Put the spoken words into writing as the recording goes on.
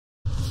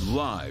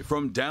Live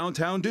from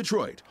downtown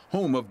Detroit,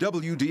 home of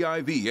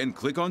WDIV and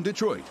Click on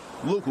Detroit,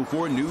 Local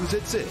 4 News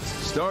at 6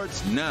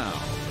 starts now.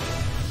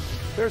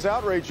 There's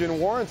outrage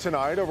in Warren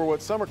tonight over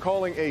what some are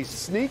calling a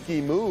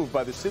sneaky move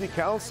by the city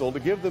council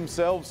to give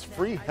themselves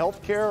free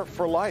health care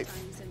for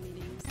life.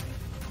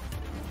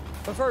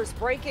 But first,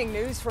 breaking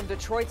news from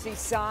Detroit's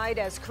east side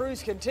as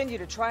crews continue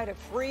to try to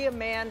free a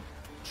man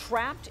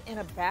trapped in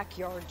a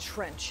backyard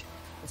trench.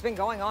 It's been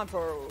going on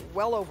for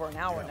well over an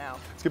hour now.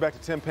 Let's get back to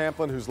Tim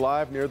Pamplin, who's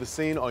live near the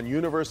scene on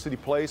University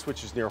Place,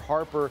 which is near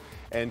Harper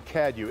and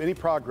Cadue. Any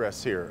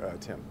progress here,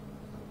 Tim?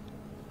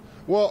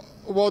 Well,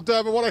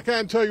 Devin, what I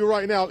can tell you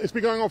right now, it's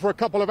been going on for a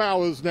couple of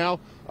hours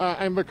now,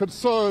 and the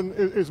concern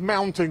is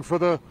mounting for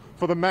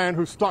the man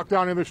who's stuck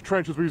down in this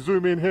trench. As we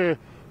zoom in here,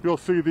 you'll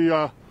see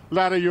the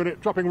ladder unit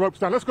dropping ropes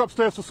down. Let's go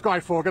upstairs to Sky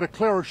 4, get a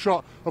clearer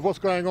shot of what's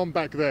going on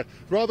back there.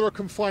 Rather a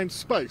confined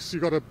space.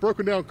 You've got a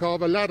broken down car,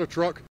 a ladder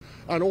truck,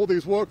 and all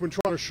these workmen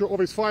all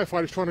these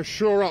firefighters trying to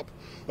shore up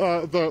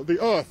the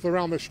earth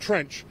around this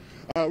trench.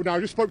 Now, I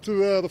just spoke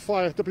to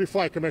the Deputy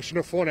Fire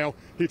Commissioner Fornell.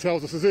 He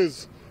tells us this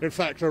is, in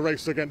fact, a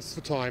race against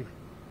the time.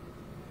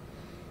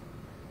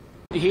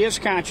 He is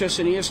conscious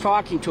and he is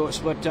talking to us,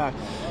 but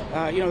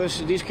you know,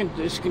 this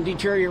can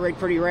deteriorate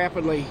pretty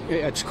rapidly.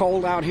 It's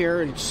cold out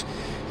here, and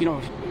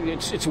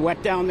it's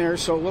wet down there,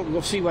 so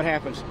we'll see what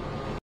happens.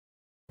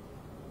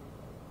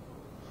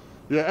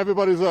 Yeah,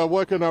 everybody's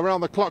working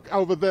around the clock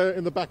over there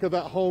in the back of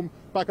that home.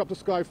 Back up to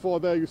Sky 4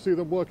 there, you see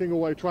them working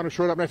away, trying to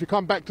shore it up. Now, if you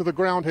come back to the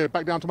ground here,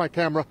 back down to my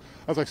camera,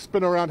 as I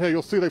spin around here,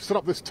 you'll see they've set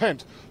up this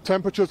tent.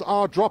 Temperatures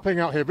are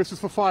dropping out here. This is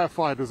for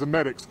firefighters and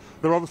medics.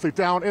 They're obviously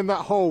down in that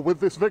hole with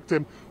this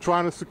victim,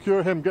 trying to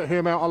secure him, get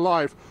him out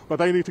alive. But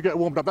they need to get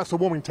warmed up. That's a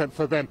warming tent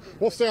for them.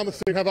 We'll stay on the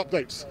scene, have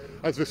updates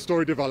as this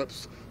story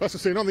develops. That's the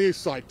scene on the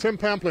east side. Tim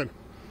Pamplin,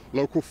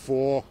 Local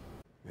 4.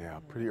 Yeah,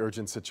 pretty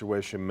urgent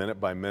situation, minute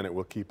by minute.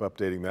 We'll keep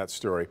updating that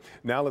story.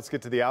 Now let's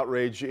get to the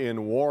outrage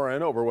in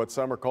Warren over what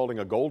some are calling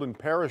a golden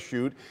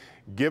parachute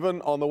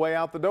given on the way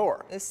out the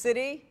door. The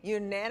city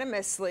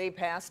unanimously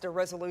passed a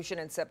resolution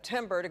in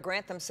September to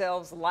grant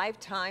themselves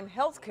lifetime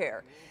health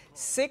care.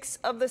 6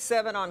 of the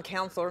 7 on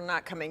council are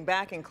not coming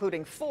back,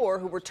 including 4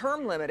 who were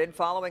term limited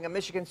following a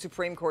Michigan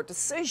Supreme Court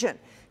decision.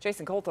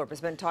 Jason Colthorpe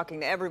has been talking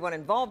to everyone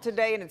involved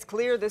today, and it's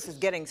clear this is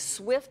getting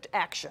swift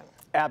action.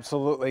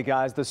 Absolutely,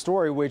 guys. The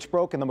story, which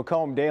broke in the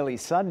Macomb Daily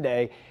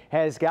Sunday,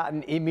 has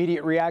gotten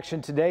immediate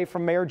reaction today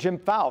from Mayor Jim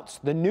Fouts,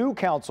 the new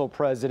council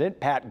president,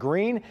 Pat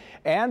Green,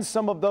 and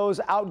some of those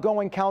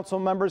outgoing council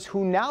members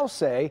who now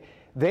say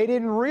they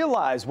didn't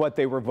realize what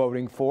they were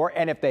voting for,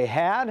 and if they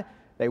had,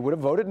 they would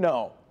have voted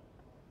no.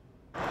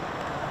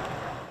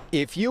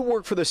 If you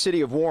work for the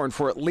city of Warren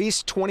for at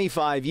least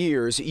 25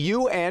 years,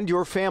 you and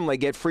your family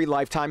get free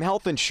lifetime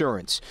health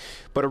insurance.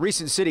 But a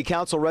recent city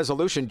council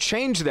resolution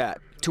changed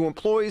that to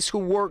employees who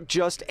work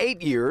just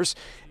 8 years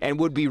and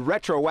would be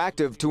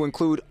retroactive to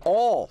include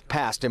all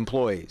past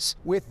employees.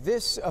 With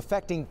this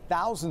affecting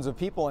thousands of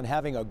people and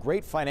having a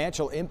great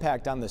financial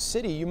impact on the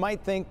city, you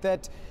might think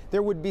that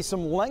there would be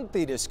some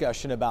lengthy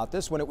discussion about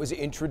this when it was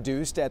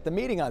introduced at the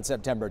meeting on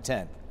September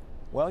 10th.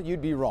 Well,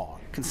 you'd be wrong.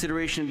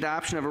 Consideration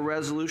adoption of a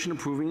resolution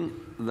approving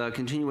the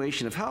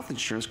continuation of health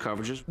insurance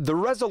coverages. The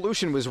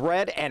resolution was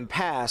read and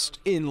passed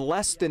in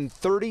less than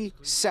 30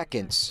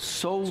 seconds.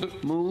 So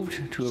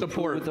moved to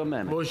approve with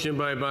amendment. Motion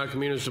by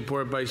Bacamino,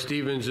 support by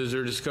Stevens. Is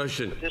there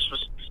discussion? This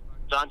was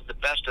done to the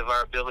best of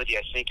our ability,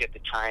 I think, at the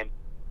time.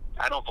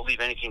 I don't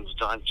believe anything was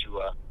done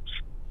to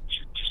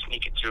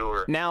sneak it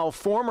through. Now,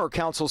 former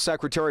council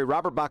secretary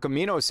Robert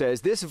Bacamino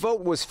says this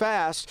vote was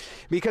fast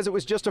because it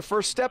was just a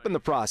first step in the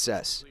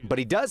process. But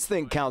he does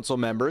think council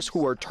members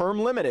who are term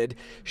limited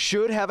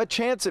should have a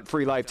chance at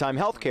free lifetime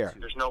health care.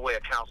 There's no way a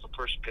council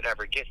person could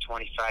ever get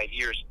 25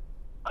 years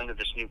under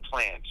this new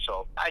plan.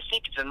 So I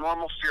think it's a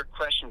normal, fair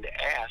question to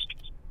ask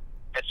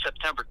at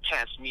September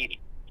 10th meeting.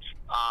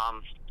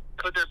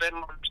 Could there have been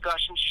more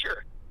discussion?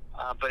 Sure.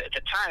 But at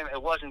the time,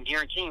 it wasn't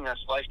guaranteeing us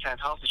lifetime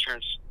health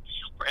insurance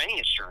or any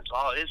insurance.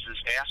 All it is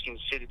asking the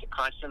city to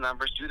crunch the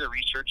numbers, do the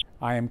research.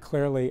 I am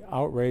clearly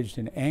outraged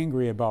and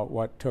angry about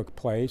what took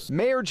place.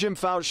 Mayor Jim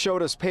Fouts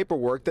showed us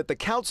paperwork that the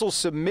council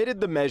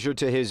submitted the measure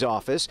to his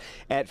office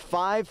at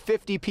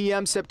 5:50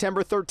 p.m.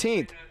 September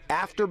 13th,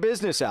 after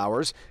business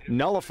hours,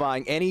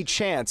 nullifying any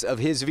chance of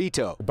his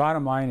veto. The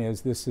bottom line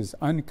is this is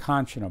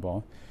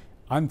unconscionable,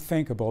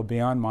 unthinkable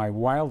beyond my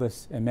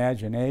wildest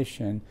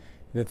imagination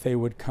that they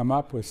would come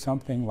up with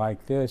something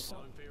like this.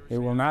 It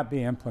will not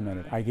be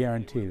implemented. I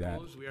guarantee that.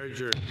 We are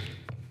adjourned.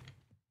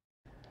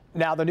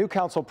 Now, the new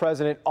council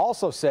president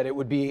also said it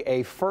would be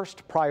a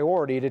first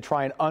priority to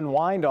try and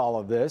unwind all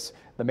of this.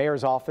 The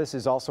mayor's office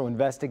is also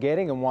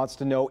investigating and wants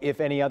to know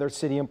if any other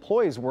city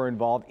employees were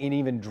involved in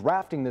even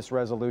drafting this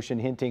resolution,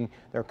 hinting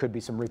there could be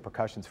some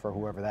repercussions for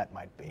whoever that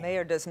might be.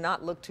 Mayor does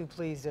not look too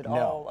pleased at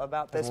all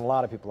about this. There's a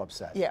lot of people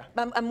upset. Yeah.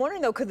 I'm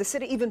wondering, though, could the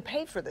city even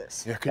pay for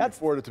this? Yeah, could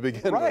afford it to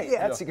begin right. with.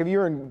 Yeah. That's,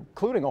 you're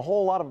including a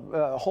whole lot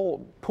of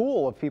whole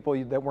pool of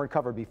people that weren't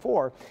covered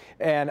before.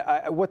 And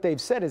what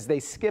they've said is the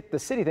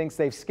city thinks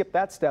they've skipped skip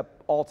that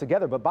step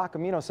altogether. But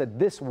Bacamino said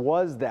this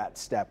was that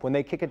step. When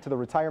they kick it to the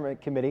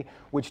retirement committee,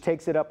 which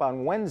takes it up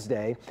on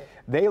Wednesday,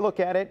 they look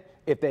at it.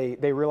 If they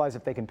realize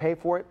if they can pay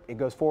for it, it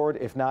goes forward.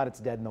 If not, it's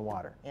dead in the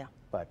water. Yeah.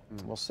 But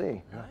we'll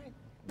see. Yeah.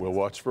 We'll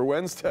watch for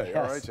Wednesday. Yes.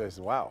 All right,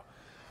 Jason. Wow.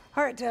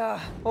 All right.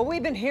 Well,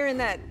 we've been hearing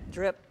that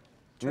drip,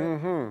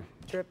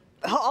 drip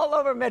all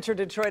over Metro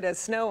Detroit as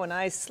snow and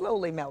ice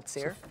slowly melts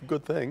here.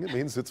 Good thing. It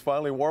means it's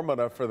finally warm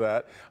enough for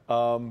that.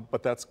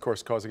 But that's, of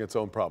course, causing its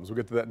own problems. We'll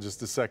get to that in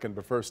just a second.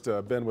 But first,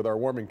 Ben with our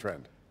warming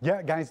trend.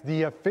 Yeah, guys,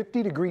 the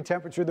 50-degree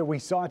temperature that we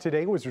saw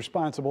today was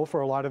responsible for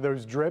a lot of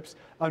those drips.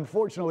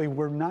 Unfortunately,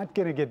 we're not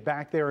going to get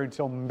back there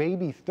until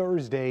maybe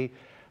Thursday,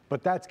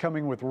 but that's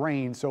coming with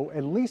rain. So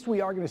at least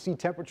we are going to see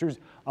temperatures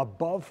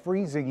above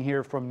freezing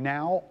here from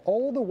now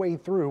all the way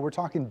through. We're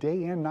talking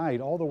day and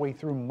night, all the way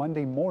through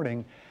Monday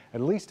morning,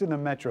 at least in the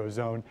metro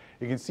zone.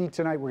 You can see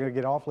tonight we're going to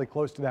get awfully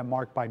close to that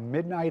mark by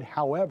midnight.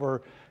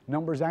 However,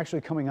 numbers actually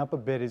coming up a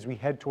bit as we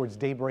head towards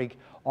daybreak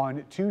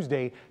on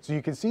Tuesday. So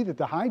you can see that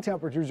the high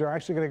temperatures are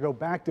actually going to go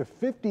back to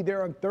 50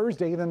 there on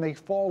Thursday, then they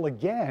fall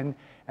again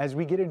as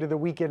we get into the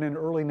weekend and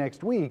early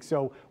next week.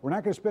 So we're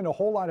not going to spend a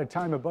whole lot of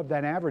time above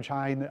that average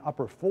high in the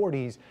upper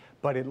 40s,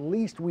 but at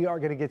least we are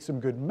going to get some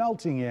good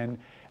melting in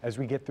as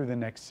we get through the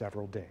next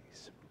several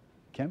days.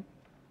 Kim?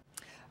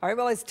 All right,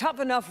 well, it's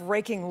tough enough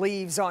raking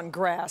leaves on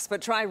grass,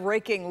 but try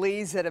raking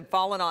leaves that have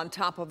fallen on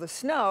top of the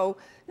snow,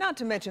 not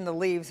to mention the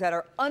leaves that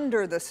are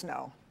under the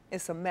snow.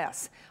 It's a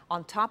mess.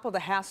 On top of the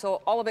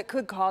hassle, all of it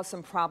could cause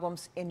some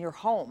problems in your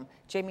home.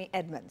 Jamie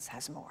Edmonds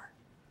has more.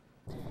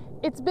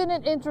 It's been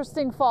an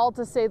interesting fall,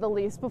 to say the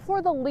least.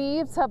 Before the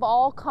leaves have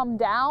all come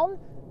down,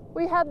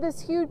 we had this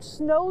huge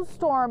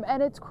snowstorm,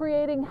 and it's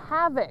creating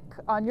havoc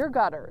on your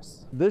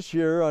gutters. This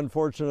year,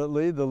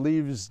 unfortunately, the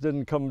leaves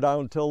didn't come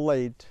down till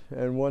late,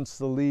 and once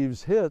the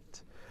leaves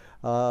hit,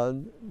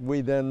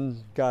 we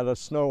then got a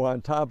snow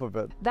on top of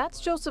it. That's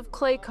Joseph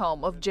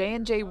Claycomb of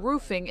J&J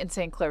Roofing in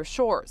St. Clair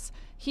Shores.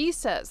 He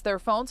says their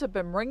phones have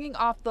been ringing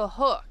off the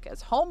hook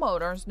as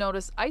homeowners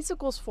notice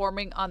icicles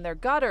forming on their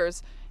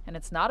gutters, and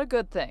it's not a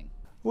good thing.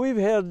 We've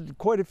had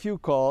quite a few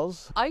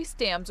calls. Ice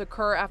dams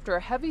occur after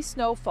a heavy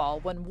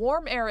snowfall when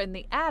warm air in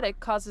the attic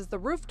causes the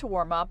roof to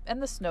warm up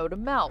and the snow to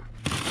melt.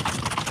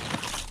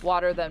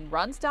 Water then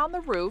runs down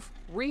the roof,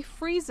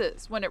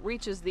 refreezes when it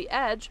reaches the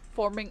edge,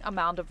 forming a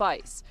mound of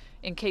ice.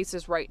 In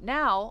cases right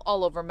now,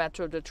 all over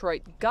Metro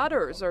Detroit,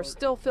 gutters are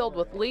still filled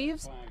with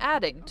leaves,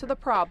 adding to the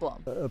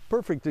problem. A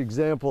perfect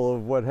example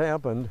of what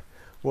happened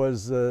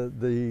was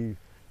the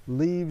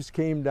leaves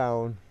came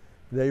down,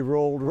 they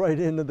rolled right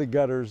into the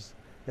gutters,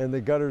 and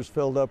the gutters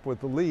filled up with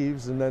the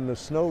leaves, and then the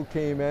snow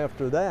came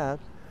after that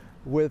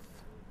with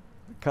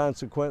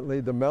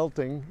consequently the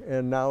melting,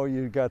 and now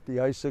you've got the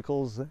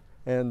icicles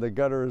and the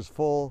gutter is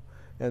full,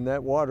 and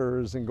that water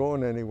isn't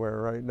going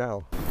anywhere right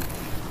now.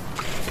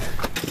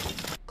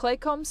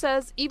 Claycomb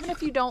says even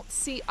if you don't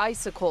see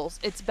icicles,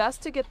 it's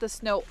best to get the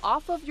snow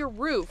off of your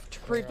roof to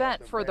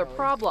prevent further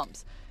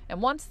problems.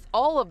 And once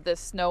all of this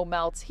snow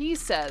melts, he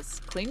says,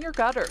 clean your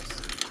gutters.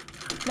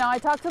 Now, I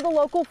talked to the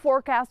local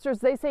forecasters.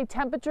 They say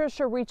temperatures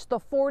should reach the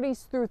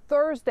 40s through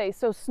Thursday.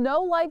 So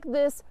snow like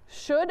this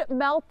should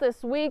melt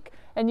this week.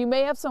 And you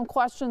may have some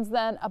questions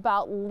then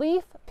about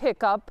leaf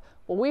pickup.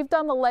 Well, we've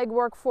done the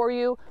legwork for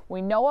you.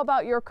 We know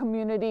about your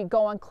community.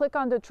 Go on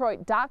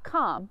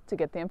clickondetroit.com to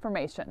get the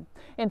information.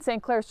 In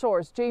St. Clair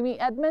Shores, Jamie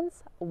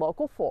Edmonds,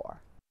 Local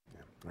 4.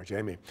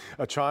 Jamie,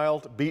 a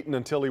child beaten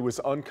until he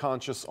was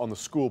unconscious on the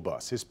school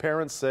bus. His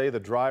parents say the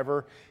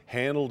driver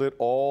handled it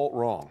all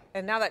wrong.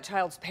 And now that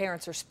child's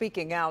parents are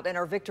speaking out, and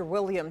our Victor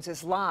Williams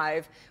is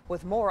live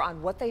with more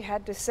on what they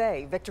had to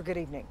say. Victor, good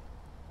evening.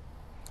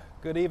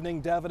 Good evening,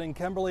 Devin and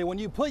Kimberly. When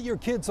you put your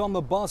kids on the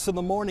bus in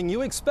the morning,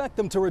 you expect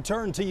them to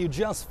return to you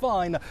just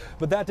fine.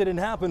 But that didn't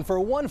happen for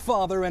one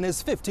father and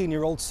his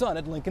 15-year-old son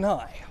at Lincoln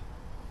High.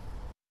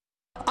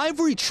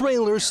 Ivory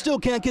Traylor still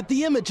can't get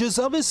the images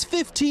of his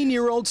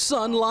 15-year-old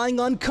son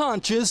lying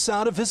unconscious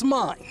out of his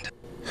mind.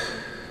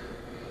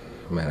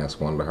 Man, that's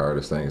one of the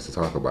hardest things to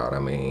talk about. I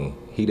mean,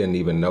 he didn't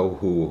even know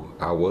who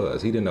I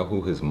was. He didn't know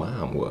who his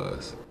mom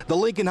was. The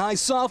Lincoln High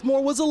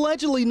sophomore was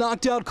allegedly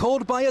knocked out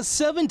cold by a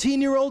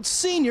 17-year-old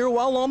senior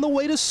while on the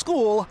way to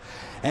school,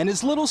 and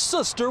his little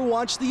sister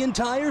watched the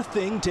entire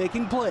thing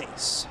taking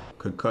place.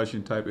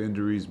 Concussion type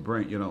injuries,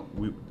 brain,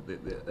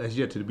 that's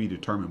yet to be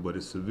determined, but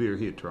it's severe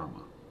head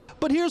trauma.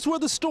 But here's where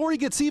the story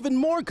gets even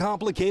more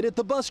complicated.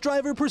 The bus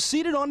driver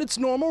proceeded on its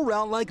normal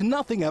route like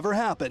nothing ever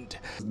happened.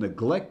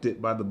 Neglected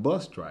by the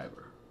bus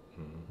driver.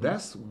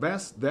 That's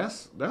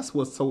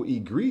what's so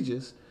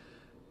egregious.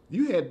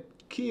 You had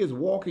kids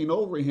walking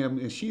over him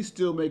and she's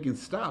still making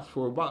stops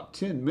for about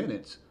 10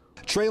 minutes.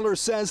 Traylor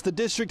says the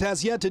district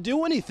has yet to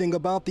do anything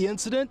about the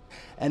incident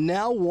and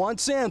now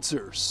wants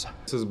answers.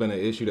 This has been an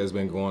issue that's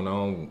been going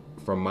on,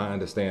 from my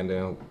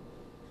understanding,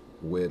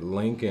 with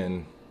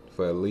Lincoln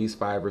for at least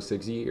 5 or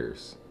 6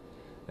 years.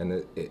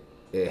 And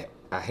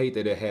I hate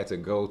that it had to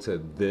go to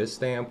this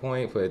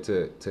standpoint for it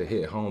to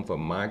hit home for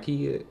my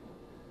kid.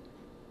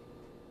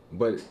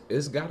 But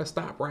it's got to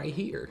stop right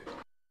here.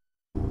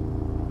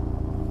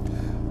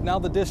 Now,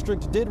 the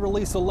district did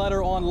release a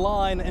letter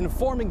online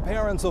informing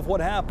parents of what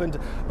happened,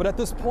 but at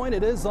this point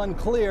it is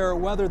unclear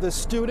whether the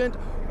student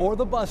or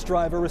the bus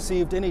driver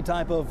received any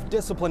type of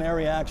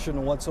disciplinary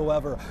action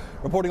whatsoever.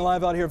 Reporting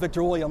live out here,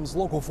 Victor Williams,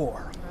 Local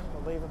 4.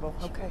 Unbelievable.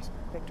 Okay,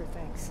 Victor,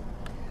 thanks.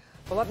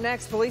 Well, up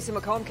next, police in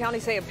Macomb County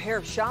say a pair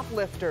of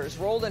shoplifters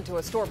rolled into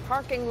a store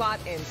parking lot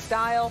in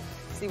style.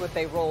 See what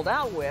they rolled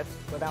out with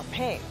without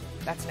paying.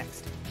 That's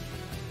next.